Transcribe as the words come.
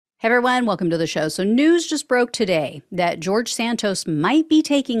Hey everyone, welcome to the show. So, news just broke today that George Santos might be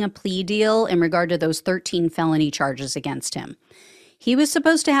taking a plea deal in regard to those 13 felony charges against him. He was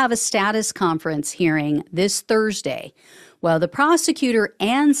supposed to have a status conference hearing this Thursday. Well, the prosecutor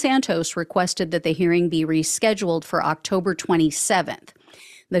and Santos requested that the hearing be rescheduled for October 27th.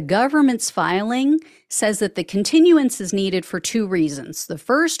 The government's filing says that the continuance is needed for two reasons. The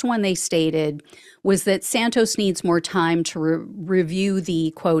first one they stated was that Santos needs more time to review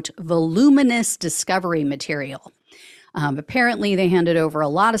the, quote, voluminous discovery material. Apparently, they handed over a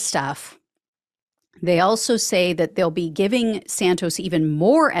lot of stuff. They also say that they'll be giving Santos even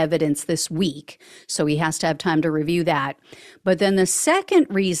more evidence this week, so he has to have time to review that. But then the second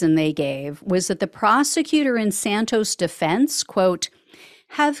reason they gave was that the prosecutor in Santos' defense, quote,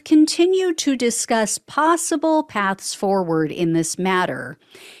 have continued to discuss possible paths forward in this matter,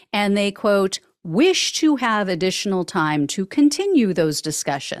 and they, quote, wish to have additional time to continue those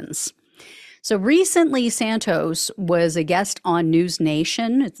discussions. So recently, Santos was a guest on News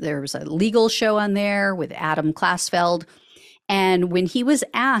Nation. There was a legal show on there with Adam Klasfeld. And when he was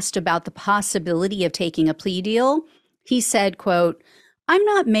asked about the possibility of taking a plea deal, he said, quote, I'm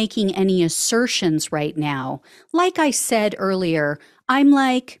not making any assertions right now. Like I said earlier, I'm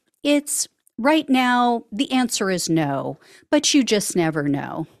like, it's right now, the answer is no, but you just never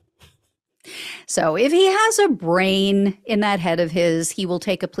know. So if he has a brain in that head of his, he will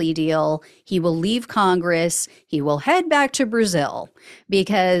take a plea deal. He will leave Congress. He will head back to Brazil,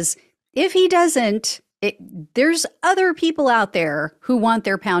 because if he doesn't, there's other people out there who want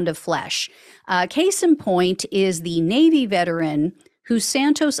their pound of flesh. Case in point is the Navy veteran who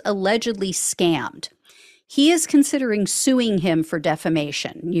Santos allegedly scammed. He is considering suing him for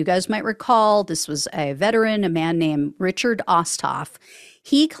defamation. You guys might recall this was a veteran, a man named Richard Osthoff.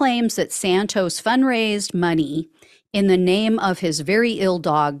 He claims that Santos fundraised money in the name of his very ill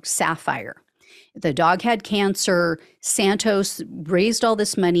dog, Sapphire. The dog had cancer. Santos raised all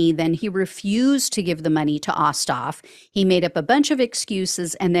this money. Then he refused to give the money to Osthoff. He made up a bunch of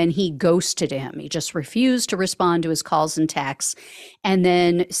excuses, and then he ghosted him. He just refused to respond to his calls and texts. And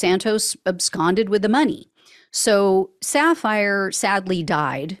then Santos absconded with the money. So Sapphire sadly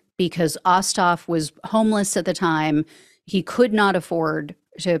died because Osthoff was homeless at the time. He could not afford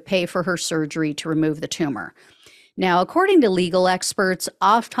to pay for her surgery to remove the tumor. Now, according to legal experts,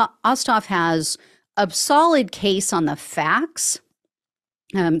 Osthoff has a solid case on the facts,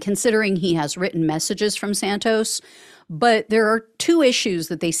 considering he has written messages from Santos. But there are two issues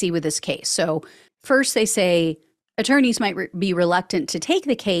that they see with this case. So first, they say attorneys might be reluctant to take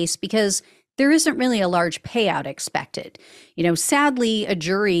the case because there isn't really a large payout expected. Sadly, a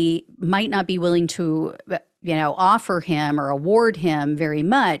jury might not be willing to, offer him or award him very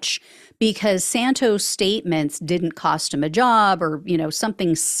much because Santos' statements didn't cost him a job or,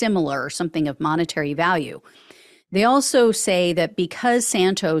 something similar, something of monetary value. They also say that because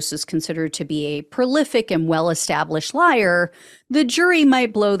Santos is considered to be a prolific and well-established liar, the jury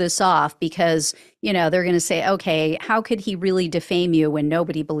might blow this off because, they're going to say, okay, how could he really defame you when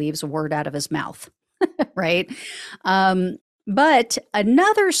nobody believes a word out of his mouth, right? But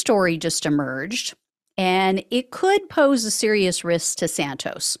another story just emerged, and it could pose a serious risk to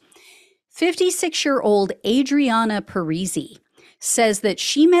Santos. 56-year-old Adriana Parisi says that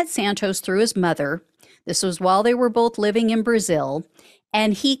she met Santos through his mother. This was while they were both living in Brazil,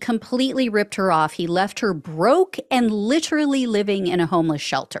 and he completely ripped her off. He left her broke and literally living in a homeless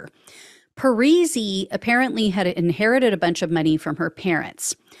shelter. Parisi apparently had inherited a bunch of money from her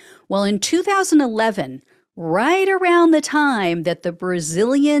parents. Well, in 2011, right around the time that the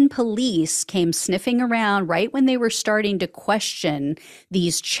Brazilian police came sniffing around, right when they were starting to question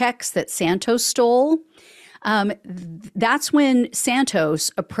these checks that Santos stole, that's when Santos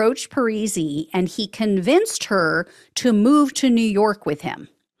approached Parisi and he convinced her to move to New York with him.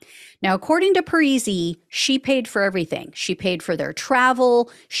 Now, according to Parisi, she paid for everything. She paid for their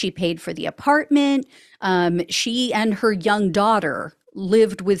travel. She paid for the apartment. She and her young daughter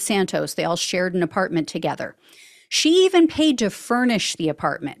lived with Santos. They all shared an apartment together. She even paid to furnish the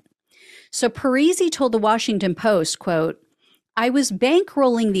apartment. So Parisi told the Washington Post, quote, I was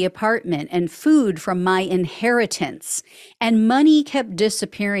bankrolling the apartment and food from my inheritance, and money kept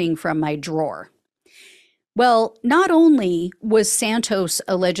disappearing from my drawer. Well, not only was Santos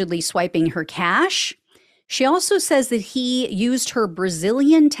allegedly swiping her cash, she also says that he used her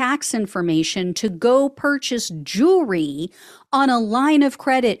Brazilian tax information to go purchase jewelry on a line of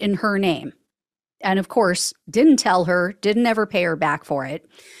credit in her name. And of course, didn't tell her, didn't ever pay her back for it.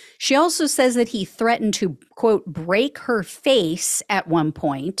 She also says that he threatened to, quote, break her face at one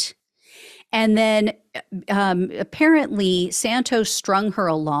point. And then apparently Santos strung her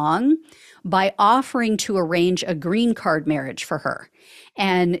along by offering to arrange a green card marriage for her.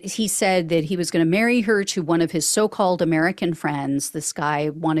 And he said that he was going to marry her to one of his so-called American friends. This guy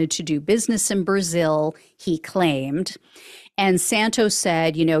wanted to do business in Brazil, he claimed. And Santos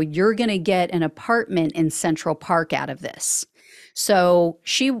said, you know, you're going to get an apartment in Central Park out of this. So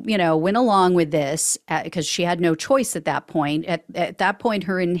she, you know, went along with this because she had no choice at that point. At that point,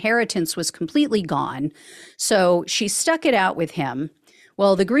 her inheritance was completely gone. So she stuck it out with him.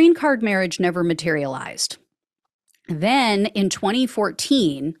 Well, the green card marriage never materialized. Then in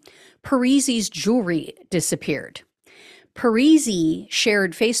 2014, Parisi's jewelry disappeared. Parisi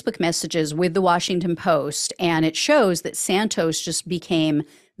shared Facebook messages with the Washington Post, and it shows that Santos just became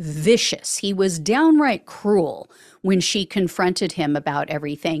vicious. He was downright cruel when she confronted him about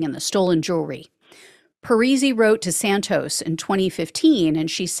everything and the stolen jewelry. Parisi wrote to Santos in 2015,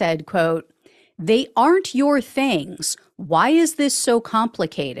 and she said, quote, "They aren't your things. Why is this so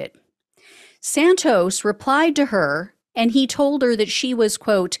complicated?" Santos replied to her, and he told her that she was,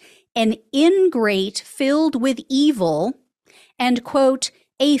 quote, "an ingrate filled with evil," and, quote,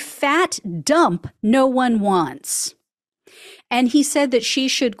 "a fat dump no one wants." And he said that she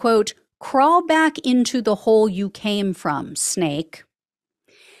should, quote, "crawl back into the hole you came from, snake."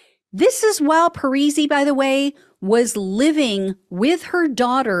 This is while Parisi, by the way, was living with her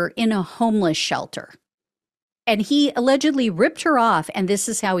daughter in a homeless shelter. And he allegedly ripped her off, and this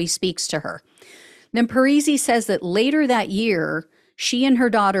is how he speaks to her. Then Parisi says that later that year, she and her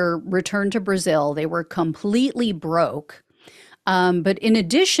daughter returned to Brazil. They were completely broke. But in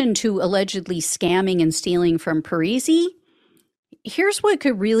addition to allegedly scamming and stealing from Parisi, here's what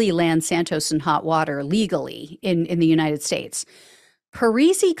could really land Santos in hot water legally in the United States.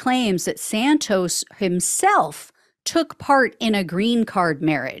 Parisi claims that Santos himself took part in a green card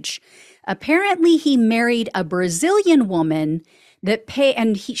marriage. Apparently, he married a Brazilian woman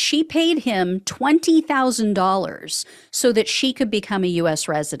she paid him $20,000 so that she could become a U.S.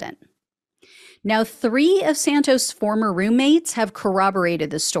 resident. Now, 3 of Santos' former roommates have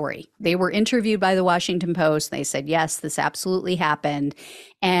corroborated the story. They were interviewed by the Washington Post. They said, yes, this absolutely happened.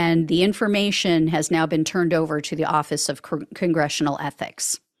 And the information has now been turned over to the Office of Congressional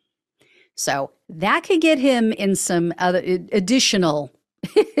Ethics. So that could get him in some other additional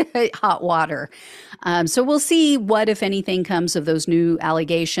hot water. So we'll see what, if anything, comes of those new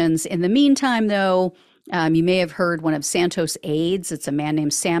allegations. In the meantime, though, you may have heard one of Santos' aides. It's a man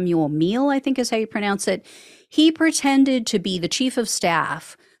named Samuel Meal, I think is how you pronounce it. He pretended to be the chief of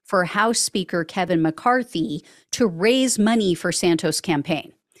staff for House Speaker Kevin McCarthy to raise money for Santos'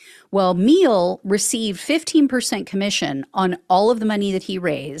 campaign. Well, Meal received 15% commission on all of the money that he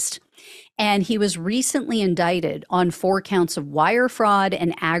raised, and he was recently indicted on 4 counts of wire fraud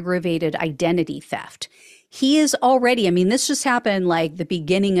and aggravated identity theft. He is already, I mean, this just happened like the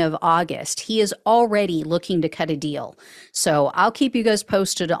beginning of August. He is already looking to cut a deal. So I'll keep you guys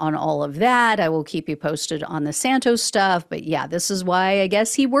posted on all of that. I will keep you posted on the Santos stuff. But yeah, this is why I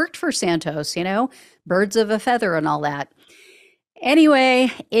guess he worked for Santos, you know, birds of a feather and all that.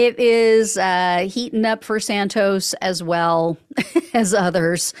 Anyway, it is heating up for Santos as well as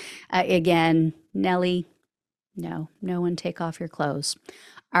others. Again, Nelly, no one take off your clothes.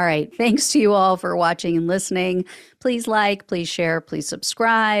 All right. Thanks to you all for watching and listening. Please like, please share, please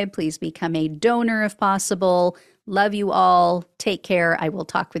subscribe. Please become a donor if possible. Love you all. Take care. I will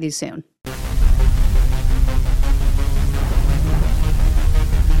talk with you soon.